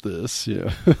surprise you with this?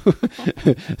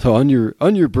 So on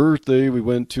your birthday, we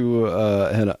went to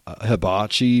a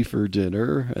hibachi for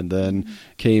dinner, and then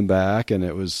came back, and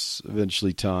it was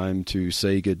eventually time to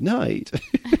say goodnight.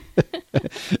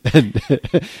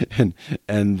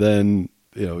 and then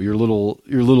your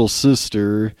little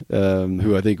sister,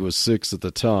 who I think was 6 at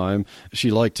the time, she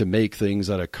liked to make things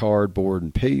out of cardboard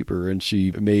and paper, and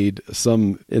she made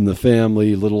some in the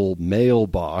family little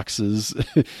mailboxes,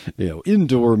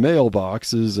 indoor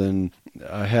mailboxes, and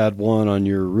I had one on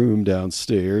your room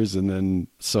downstairs, and then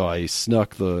so I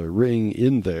snuck the ring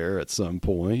in there at some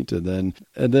point, and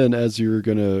then as you were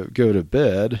gonna go to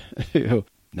bed,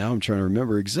 now I'm trying to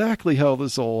remember exactly how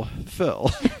this all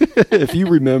fell. If you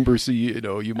remember,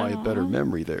 you might have better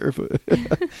memory there. But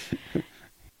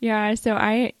yeah, so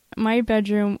my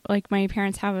bedroom, like, my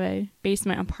parents have a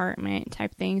basement apartment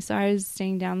type thing, so I was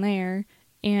staying down there,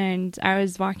 and I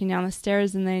was walking down the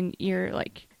stairs, and then you're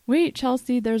like, wait,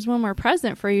 Chelsea, there's one more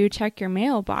present for you. Check your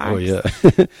mailbox. Oh, yeah.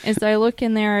 And so I look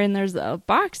in there, and there's a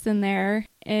box in there.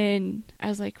 And I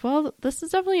was like, well, this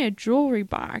is definitely a jewelry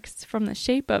box from the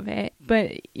shape of it.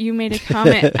 But you made a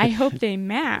comment, I hope they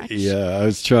match. Yeah, I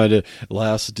was trying to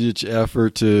last-ditch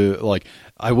effort to, like,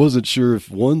 I wasn't sure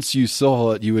if once you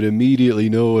saw it, you would immediately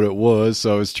know what it was.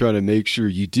 So I was trying to make sure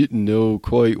you didn't know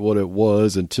quite what it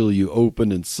was until you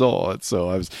opened and saw it. So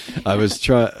I was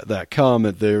trying, that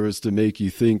comment there was to make you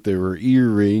think they were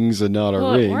earrings and not a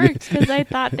ring. Well, it works, because I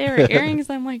thought they were earrings.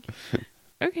 I'm like,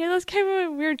 okay, that's kind of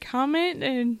a weird comment,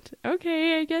 and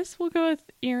okay, I guess we'll go with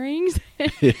earrings.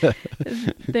 Yeah.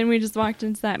 Then we just walked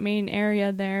into that main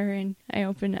area there, and I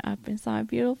opened it up and saw a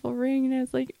beautiful ring, and I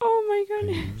was like, oh my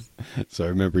goodness. So I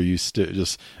remember you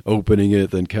just opening it,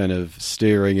 then kind of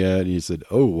staring at it, and you said,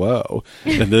 oh, wow.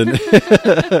 And then,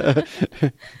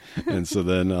 and so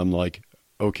then I'm like,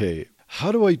 okay, how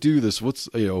do I do this?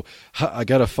 I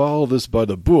got to follow this by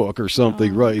the book or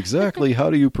something, right? Exactly. How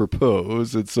do you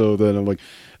propose? And so then I'm like,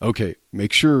 okay,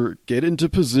 make sure, get into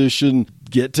position,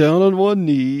 get down on one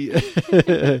knee,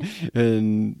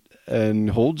 and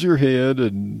hold your hand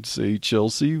and say,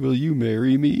 Chelsea, will you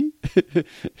marry me?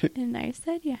 And I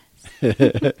said yes.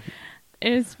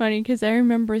 It was funny because I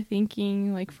remember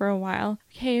thinking, like, for a while,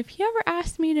 okay, if he ever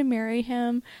asked me to marry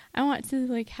him, I want to,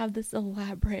 like, have this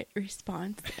elaborate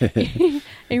response, a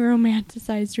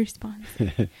romanticized response.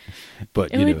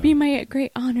 But it would be my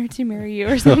great honor to marry you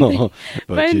or something.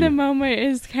 but in the moment,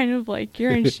 it's kind of like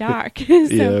you're in shock. So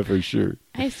yeah, for sure.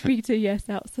 I squeaked a yes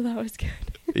out, so that was good.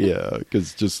 Yeah,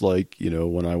 because just like,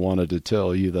 when I wanted to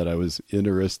tell you that I was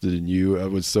interested in you, I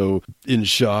was so in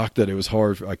shock that it was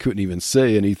hard. I couldn't even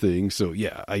say anything. So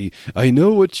yeah, I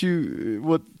know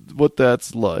what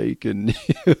that's like, and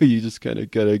you just kind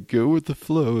of gotta go with the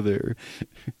flow there.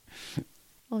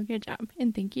 Well, good job.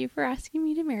 And thank you for asking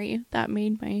me to marry you. That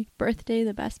made my birthday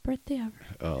the best birthday ever.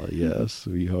 Oh, yes,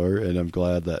 sweetheart. And I'm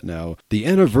glad that now the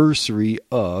anniversary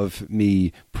of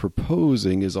me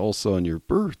proposing is also on your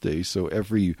birthday. So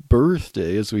every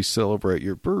birthday, as we celebrate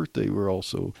your birthday, we're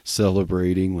also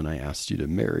celebrating when I asked you to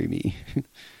marry me.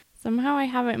 Somehow I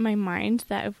have it in my mind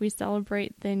that if we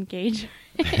celebrate the engagement,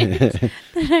 that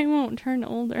I won't turn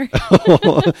older.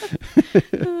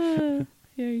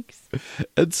 Yikes.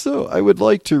 And so I would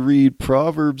like to read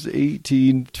Proverbs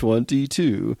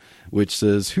 18:22, which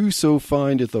says, "Whoso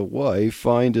findeth a wife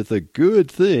findeth a good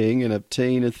thing and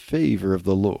obtaineth favor of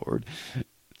the Lord."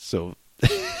 So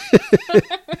that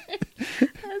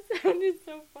sounded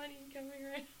so funny coming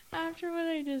right after what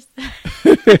I just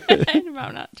said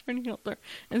about not turning older.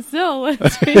 And still,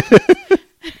 let's read.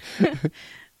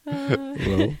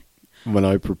 Well, when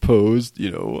I proposed,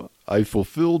 I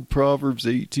fulfilled Proverbs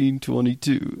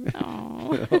 18:22.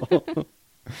 Oh.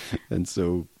 And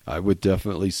so I would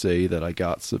definitely say that I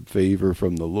got some favor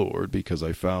from the Lord because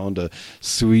I found a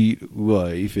sweet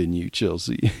wife in you,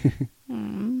 Chelsea.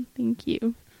 Thank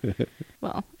you.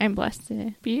 Well, I'm blessed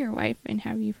to be your wife and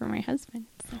have you for my husband.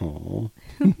 So.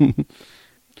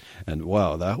 And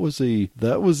wow, that was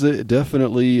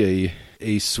definitely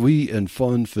a sweet and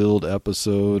fun-filled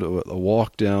episode, a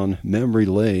walk down memory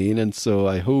lane. And so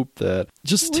I hope that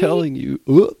telling you,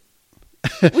 we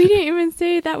didn't even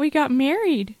say that we got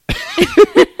married. We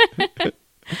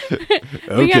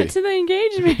got to the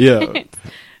engagement. Yeah.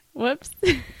 Whoops.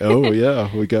 Oh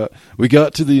yeah, we got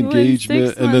to the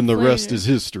engagement, and then the rest is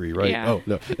history, right? Yeah. Oh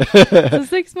no. So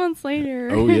 6 months later.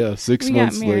 Oh yeah, 6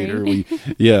 months later,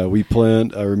 we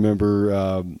planned. I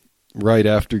remember right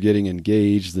after getting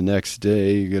engaged, the next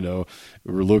day, we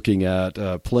were looking at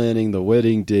planning the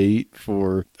wedding date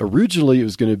for. Originally, it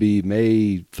was going to be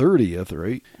May 30th,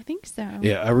 right? I think so.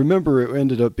 Yeah, I remember it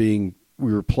ended up being.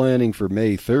 We were planning for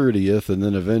May 30th, and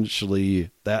then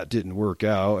eventually that didn't work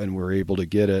out, and we were able to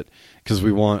get it because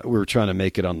we were trying to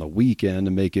make it on the weekend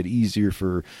to make it easier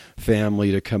for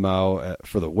family to come out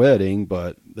for the wedding,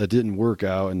 but that didn't work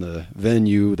out in the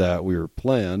venue that we were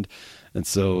planned. And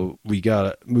so we got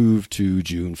it moved to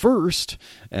June 1st,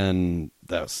 and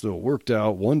that still worked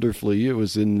out wonderfully. It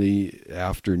was in the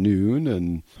afternoon,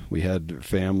 and we had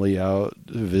family out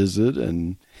to visit,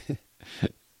 and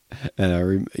and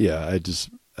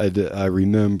I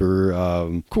remember,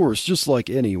 of course, just like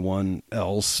anyone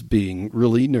else, being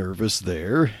really nervous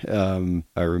there.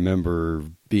 I remember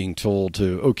being told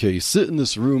to, sit in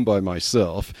this room by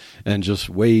myself and just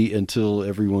wait until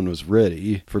everyone was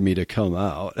ready for me to come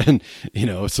out. And,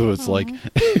 so it's like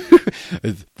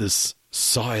this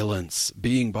silence,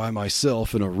 being by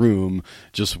myself in a room,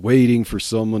 just waiting for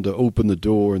someone to open the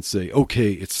door and say,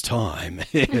 "Okay, it's time."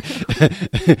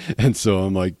 And so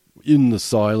I'm like in the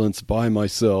silence by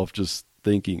myself, just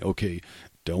thinking, okay,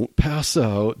 don't pass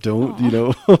out. Don't,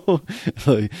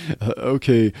 like,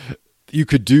 okay, you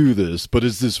could do this, but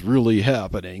is this really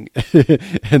happening?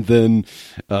 And then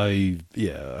I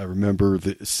remember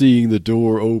seeing the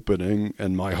door opening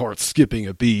and my heart skipping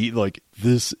a beat, like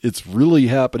it's really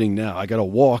happening now. I got to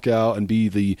walk out and be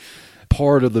the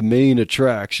part of the main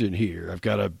attraction here. I've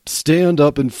got to stand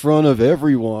up in front of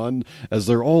everyone as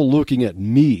they're all looking at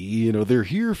me. They're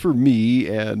here for me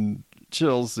and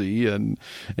Chelsea, and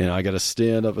I got to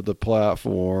stand up at the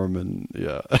platform, and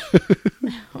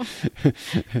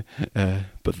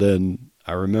but then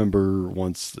I remember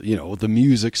once the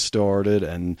music started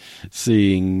and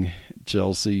seeing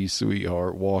Chelsea,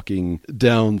 sweetheart, walking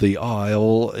down the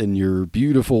aisle in your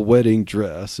beautiful wedding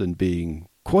dress and being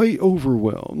quite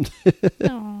overwhelmed.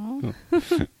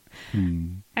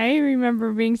 I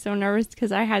remember being so nervous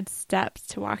because I had steps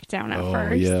to walk down at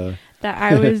first. Yeah. That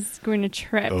I was going to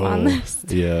trip on the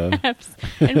steps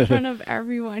in front of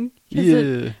everyone.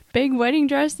 Because a big wedding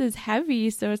dress is heavy,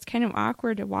 so it's kind of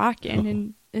awkward to walk in,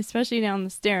 and especially down the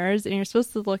stairs, and you're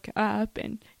supposed to look up,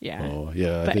 and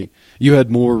I think you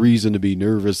had more reason to be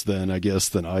nervous than I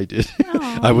did.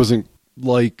 I wasn't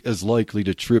as likely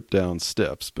to trip down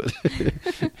steps, but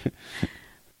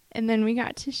and then we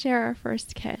got to share our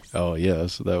first kiss. Oh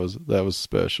yes, that was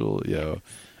special. Yeah,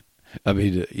 I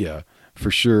mean,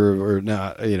 for sure.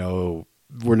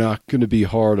 We're not going to be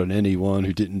hard on anyone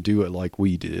who didn't do it like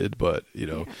we did, but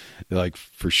like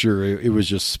for sure, it was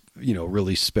just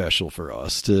really special for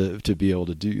us to be able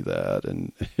to do that,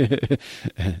 and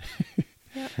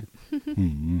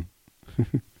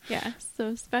yeah,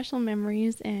 so special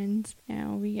memories, and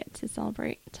now we get to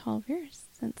celebrate 12 years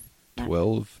since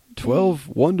 12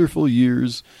 wonderful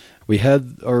years. We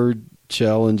had our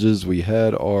challenges, we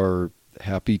had our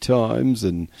happy times,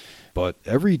 but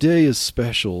every day is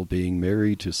special being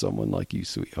married to someone like you,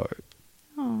 sweetheart.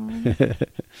 Aww.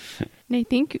 And I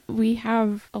think we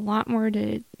have a lot more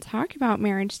to talk about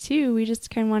marriage too. We just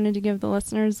kind of wanted to give the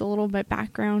listeners a little bit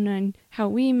background on how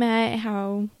we met,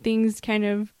 how things kind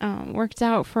of worked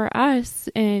out for us.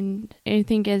 And I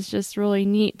think it's just really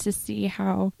neat to see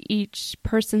how each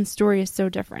person's story is so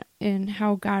different and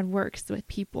how God works with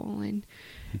people. And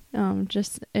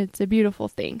it's a beautiful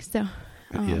thing. So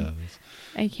Yes.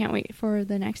 I can't wait for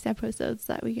the next episodes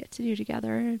that we get to do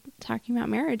together, talking about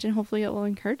marriage, and hopefully it will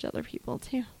encourage other people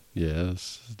too.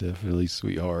 Yes, definitely,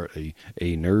 sweetheart.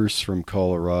 A nurse from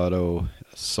Colorado,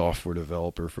 a software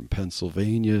developer from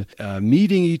Pennsylvania,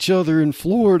 meeting each other in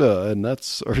Florida, and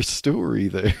that's our story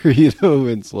there.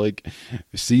 It's like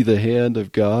we see the hand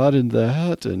of God in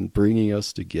that, and bringing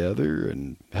us together,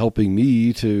 and helping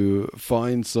me to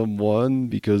find someone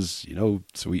because,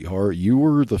 sweetheart, you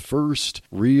were the first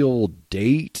real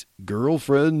date,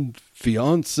 girlfriend,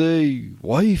 fiance,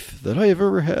 wife that I have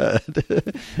ever had.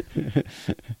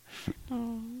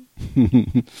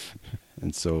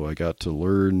 And so I got to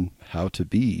learn how to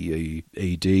be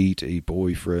a date, a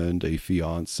boyfriend, a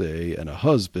fiance, and a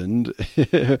husband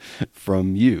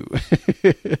from you.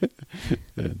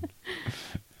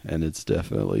 And it's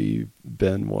definitely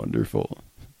been wonderful.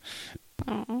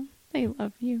 Oh, they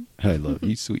love you. I love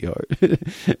you, sweetheart.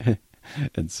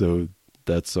 And so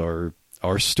that's our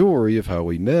story of how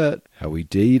we met, how we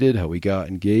dated, how we got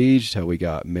engaged, how we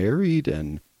got married.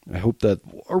 And I hope that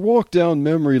our walk down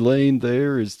memory lane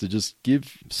there is to just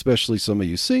give, especially some of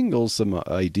you singles, some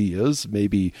ideas,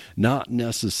 maybe not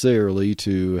necessarily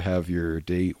to have your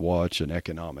date watch an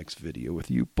economics video with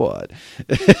you, but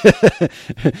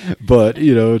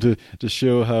to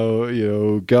show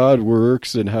how, God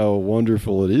works and how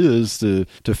wonderful it is to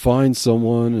find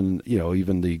someone, and,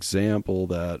 even the example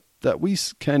that we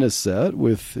kind of set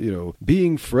with,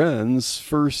 being friends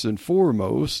first and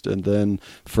foremost, and then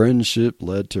friendship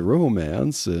led to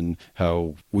romance, and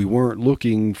how we weren't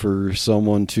looking for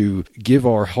someone to give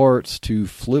our hearts to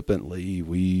flippantly.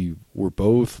 We were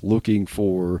both looking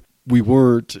for, we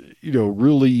weren't,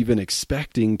 really even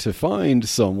expecting to find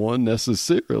someone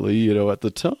necessarily, at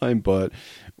the time, but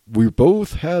we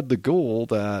both had the goal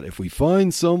that if we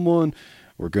find someone,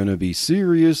 we're going to be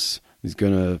serious. He's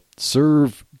going to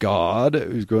serve God,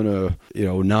 who's going to,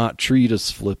 not treat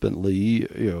us flippantly,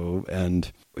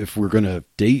 and if we're going to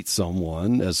date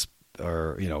someone, as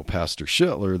our, Pastor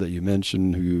Shetler that you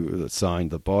mentioned, who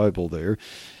signed the Bible there,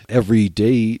 every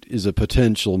date is a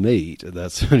potential mate.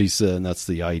 That's what he said, and that's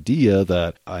the idea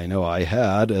that I know I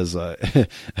had as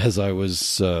I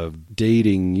was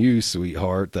dating you,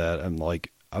 sweetheart, that I'm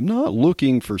like, I'm not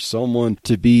looking for someone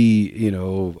to be,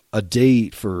 a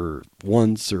date for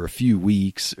once or a few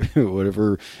weeks or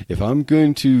whatever. If I'm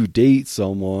going to date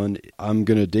someone, I'm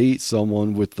going to date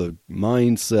someone with the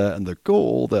mindset and the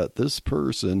goal that this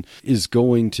person is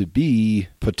going to be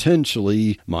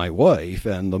potentially my wife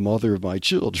and the mother of my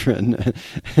children.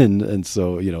 and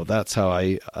so, that's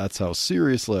how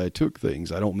seriously I took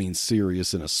things. I don't mean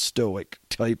serious in a stoic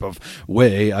type of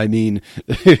way. I mean,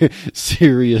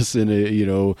 serious in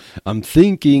a, I'm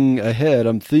thinking ahead.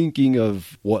 I'm thinking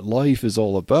of what life is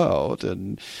all about.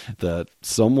 And that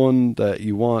someone that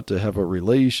you want to have a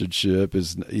relationship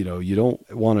is, you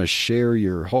don't want to share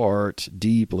your heart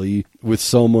deeply with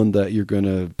someone that you're going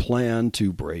to plan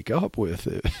to break up with.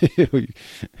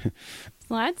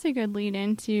 Well, that's a good lead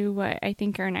into what I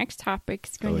think our next topic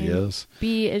is going to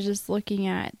be, is just looking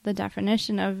at the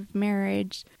definition of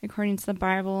marriage according to the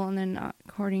Bible and then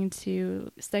according to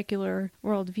secular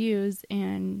worldviews,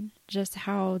 and just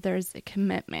how there's a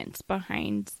commitment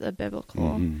behind the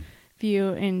biblical view.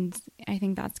 And I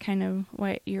think that's kind of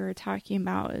what you're talking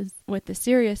about, is with the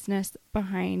seriousness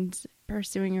behind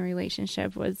pursuing a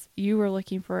relationship, was you were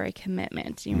looking for a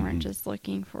commitment. You weren't just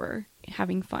looking for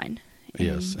having fun.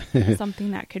 Yes.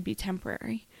 Something that could be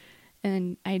temporary.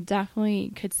 And I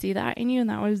definitely could see that in you. And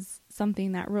that was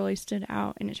something that really stood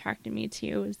out and attracted me to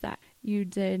you, is that you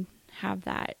did have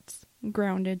that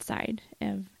grounded side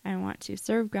of, I want to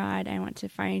serve God. I want to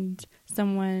find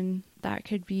someone that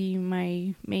could be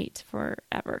my mate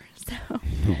forever. So,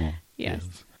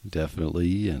 yes.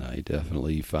 Definitely. And I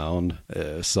definitely found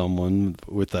someone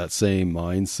with that same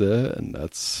mindset, and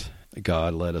that's,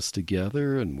 God led us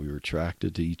together, and we were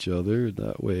attracted to each other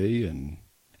that way,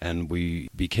 and we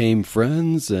became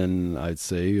friends, and I'd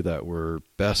say that we're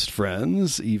best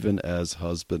friends even as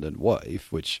husband and wife,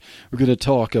 which we're going to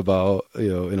talk about,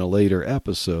 in a later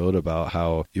episode, about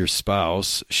how your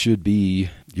spouse should be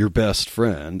your best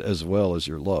friend as well as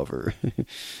your lover.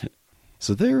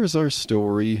 So there is our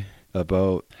story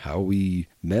about how we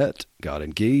met, got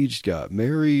engaged, got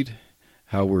married,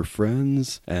 how we're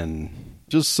friends, and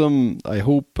just some, I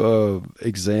hope,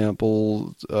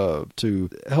 examples to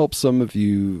help some of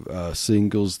you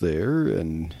singles there,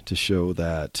 and to show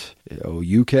that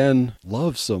you can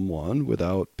love someone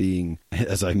without being,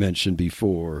 as I mentioned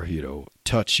before,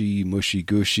 touchy,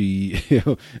 mushy-gushy,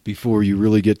 before you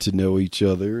really get to know each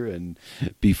other and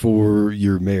before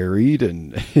you're married.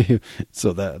 And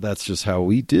so that's just how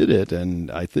we did it.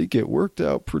 And I think it worked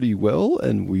out pretty well.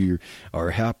 And we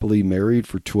are happily married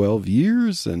for 12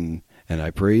 years. And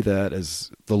I pray that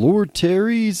as the Lord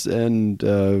tarries and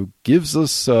gives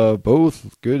us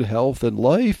both good health and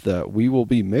life, that we will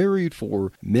be married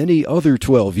for many other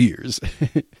 12 years.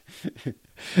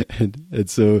 And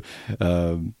so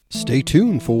stay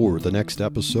tuned for the next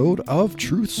episode of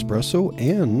Truth Espresso,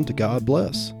 and God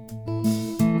bless.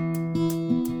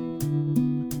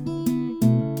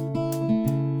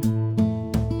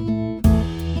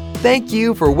 Thank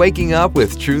you for waking up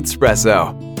with Truth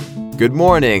Espresso. Good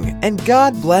morning, and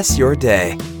God bless your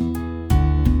day.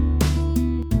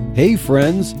 Hey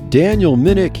friends, Daniel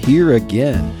Minnick here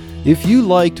again. If you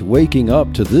liked waking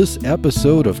up to this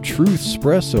episode of Truth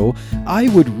Espresso, I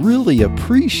would really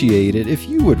appreciate it if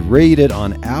you would rate it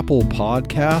on Apple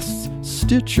Podcasts,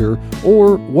 Stitcher,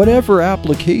 or whatever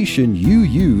application you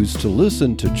use to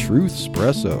listen to Truth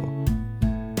Espresso.